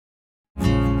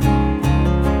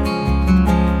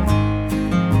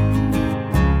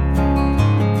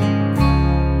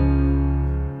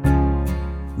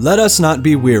Let us not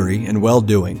be weary in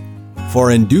well-doing,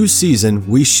 for in due season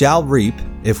we shall reap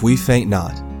if we faint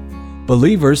not.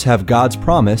 Believers have God's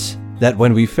promise that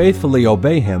when we faithfully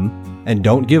obey Him and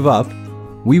don't give up,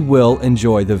 we will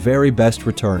enjoy the very best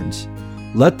returns.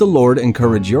 Let the Lord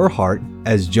encourage your heart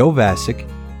as Joe Vasick,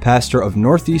 pastor of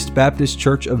Northeast Baptist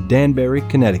Church of Danbury,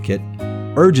 Connecticut,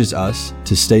 urges us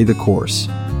to stay the course.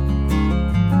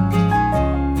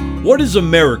 What is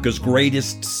America's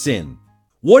greatest sin?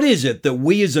 What is it that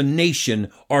we as a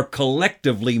nation are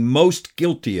collectively most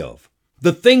guilty of?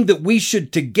 The thing that we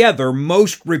should together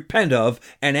most repent of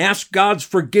and ask God's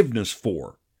forgiveness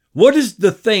for? What is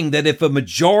the thing that if a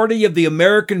majority of the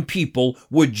American people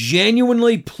would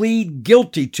genuinely plead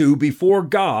guilty to before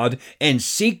God and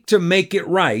seek to make it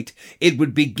right, it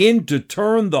would begin to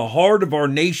turn the heart of our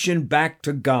nation back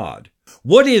to God?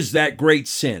 What is that great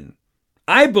sin?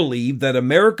 I believe that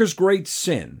America's great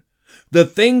sin, the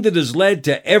thing that has led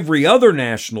to every other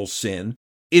national sin,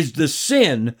 is the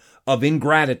sin of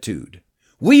ingratitude.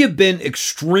 We have been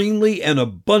extremely and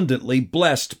abundantly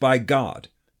blessed by God.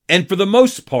 And for the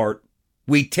most part,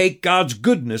 we take God's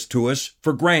goodness to us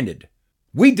for granted.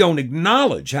 We don't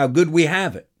acknowledge how good we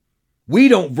have it. We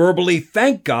don't verbally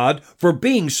thank God for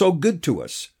being so good to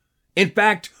us. In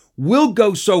fact, we'll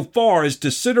go so far as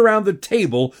to sit around the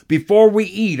table before we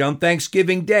eat on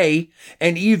Thanksgiving Day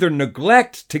and either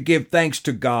neglect to give thanks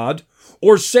to God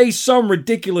or say some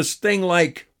ridiculous thing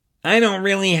like, "I don't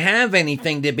really have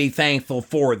anything to be thankful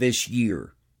for this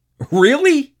year."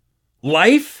 Really?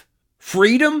 Life?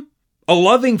 Freedom? A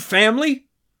loving family?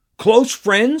 Close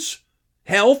friends?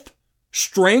 Health?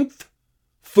 Strength?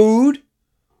 Food?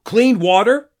 Clean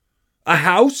water? A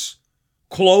house?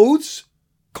 Clothes?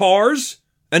 Cars?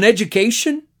 An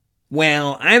education?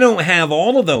 Well, I don't have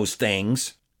all of those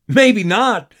things. Maybe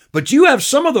not, but you have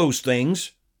some of those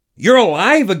things. You're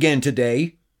alive again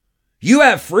today. You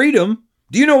have freedom.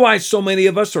 Do you know why so many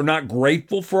of us are not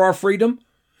grateful for our freedom?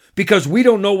 Because we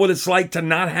don't know what it's like to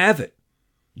not have it.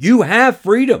 You have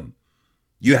freedom.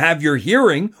 You have your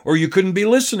hearing, or you couldn't be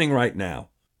listening right now.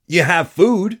 You have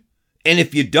food, and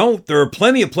if you don't, there are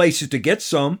plenty of places to get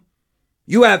some.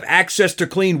 You have access to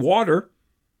clean water.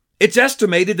 It's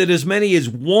estimated that as many as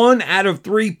 1 out of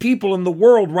 3 people in the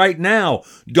world right now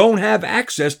don't have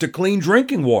access to clean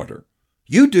drinking water.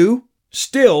 You do.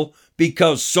 Still,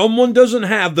 because someone doesn't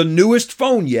have the newest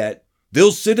phone yet,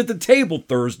 they'll sit at the table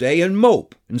Thursday and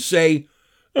mope and say,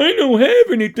 "I don't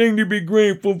have anything to be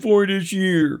grateful for this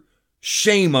year."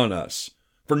 Shame on us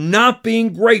for not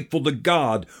being grateful to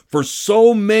God for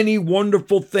so many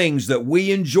wonderful things that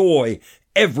we enjoy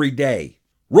every day.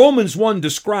 Romans 1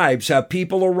 describes how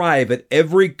people arrive at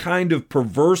every kind of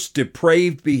perverse,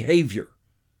 depraved behavior.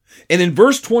 And in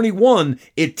verse 21,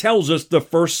 it tells us the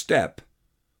first step.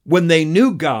 When they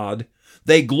knew God,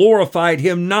 they glorified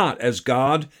Him not as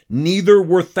God, neither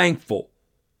were thankful.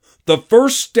 The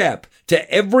first step to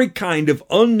every kind of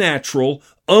unnatural,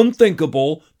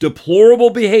 unthinkable, deplorable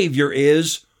behavior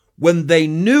is, when they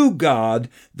knew God,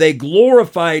 they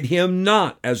glorified Him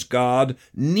not as God,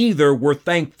 neither were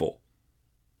thankful.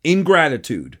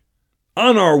 Ingratitude.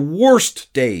 On our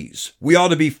worst days, we ought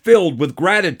to be filled with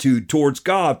gratitude towards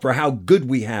God for how good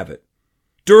we have it.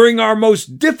 During our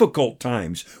most difficult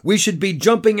times, we should be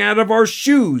jumping out of our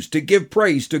shoes to give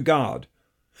praise to God.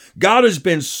 God has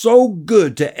been so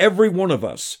good to every one of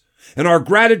us, and our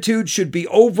gratitude should be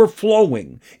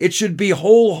overflowing. It should be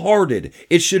wholehearted.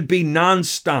 It should be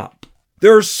nonstop.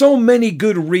 There are so many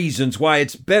good reasons why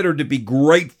it's better to be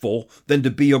grateful than to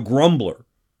be a grumbler.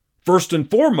 First and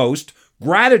foremost,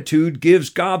 gratitude gives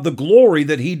God the glory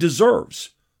that He deserves.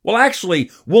 Well,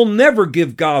 actually, we'll never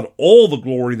give God all the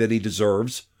glory that He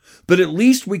deserves, but at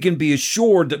least we can be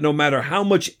assured that no matter how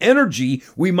much energy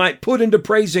we might put into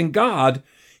praising God,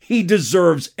 He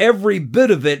deserves every bit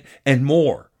of it and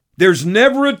more. There's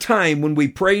never a time when we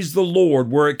praise the Lord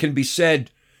where it can be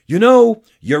said, "You know,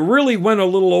 you really went a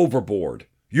little overboard.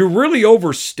 You really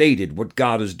overstated what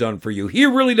God has done for you. He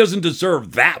really doesn't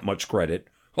deserve that much credit."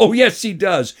 Oh, yes, He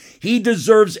does. He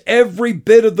deserves every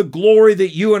bit of the glory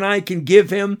that you and I can give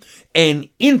Him, and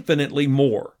infinitely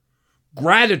more.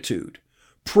 Gratitude,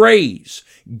 praise,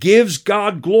 gives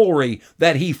God glory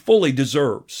that He fully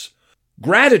deserves.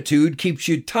 Gratitude keeps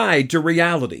you tied to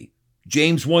reality.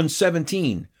 James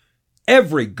 1:17,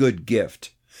 every good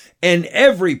gift and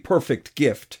every perfect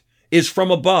gift is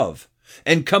from above,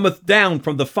 and cometh down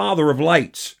from the Father of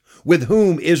lights, with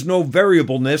whom is no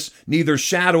variableness, neither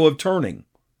shadow of turning.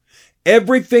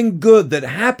 Everything good that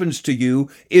happens to you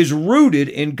is rooted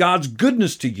in God's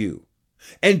goodness to you.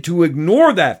 And to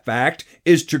ignore that fact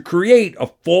is to create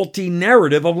a faulty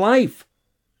narrative of life.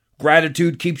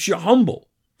 Gratitude keeps you humble.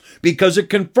 because it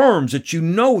confirms that you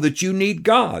know that you need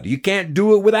God. You can't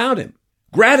do it without Him.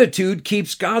 Gratitude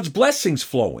keeps God's blessings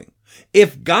flowing.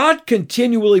 If God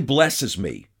continually blesses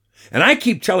me, and I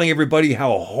keep telling everybody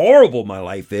how horrible my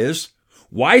life is,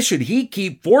 why should He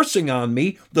keep forcing on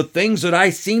me the things that I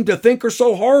seem to think are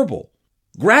so horrible?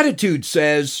 Gratitude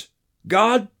says,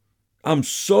 God, I'm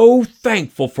so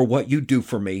thankful for what you do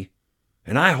for me,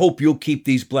 and I hope you'll keep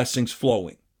these blessings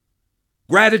flowing.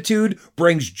 Gratitude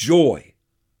brings joy.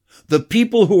 The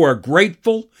people who are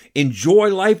grateful enjoy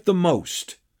life the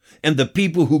most, and the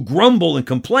people who grumble and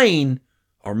complain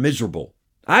are miserable.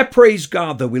 I praise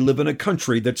God that we live in a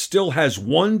country that still has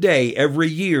one day every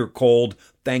year called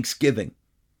Thanksgiving.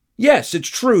 Yes, it's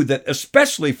true that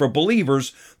especially for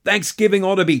believers, Thanksgiving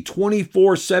ought to be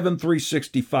 24/7,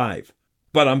 365.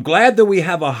 But I'm glad that we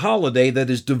have a holiday that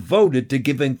is devoted to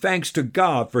giving thanks to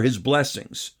God for His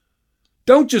blessings.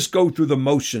 Don't just go through the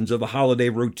motions of the holiday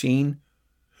routine.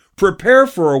 Prepare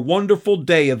for a wonderful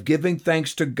day of giving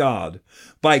thanks to God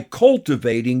by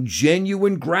cultivating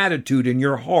genuine gratitude in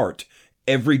your heart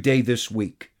every day this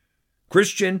week.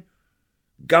 Christian,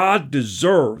 God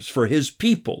deserves for His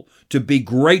people to be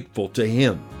grateful to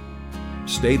Him.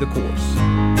 Stay the course.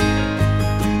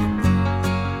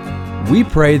 We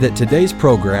pray that today's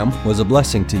program was a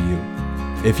blessing to you.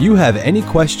 If you have any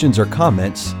questions or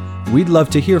comments, we'd love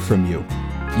to hear from you.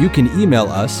 You can email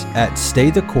us at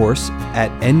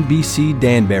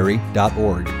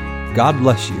staythecourse@nbcdanbury.org. God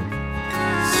bless you.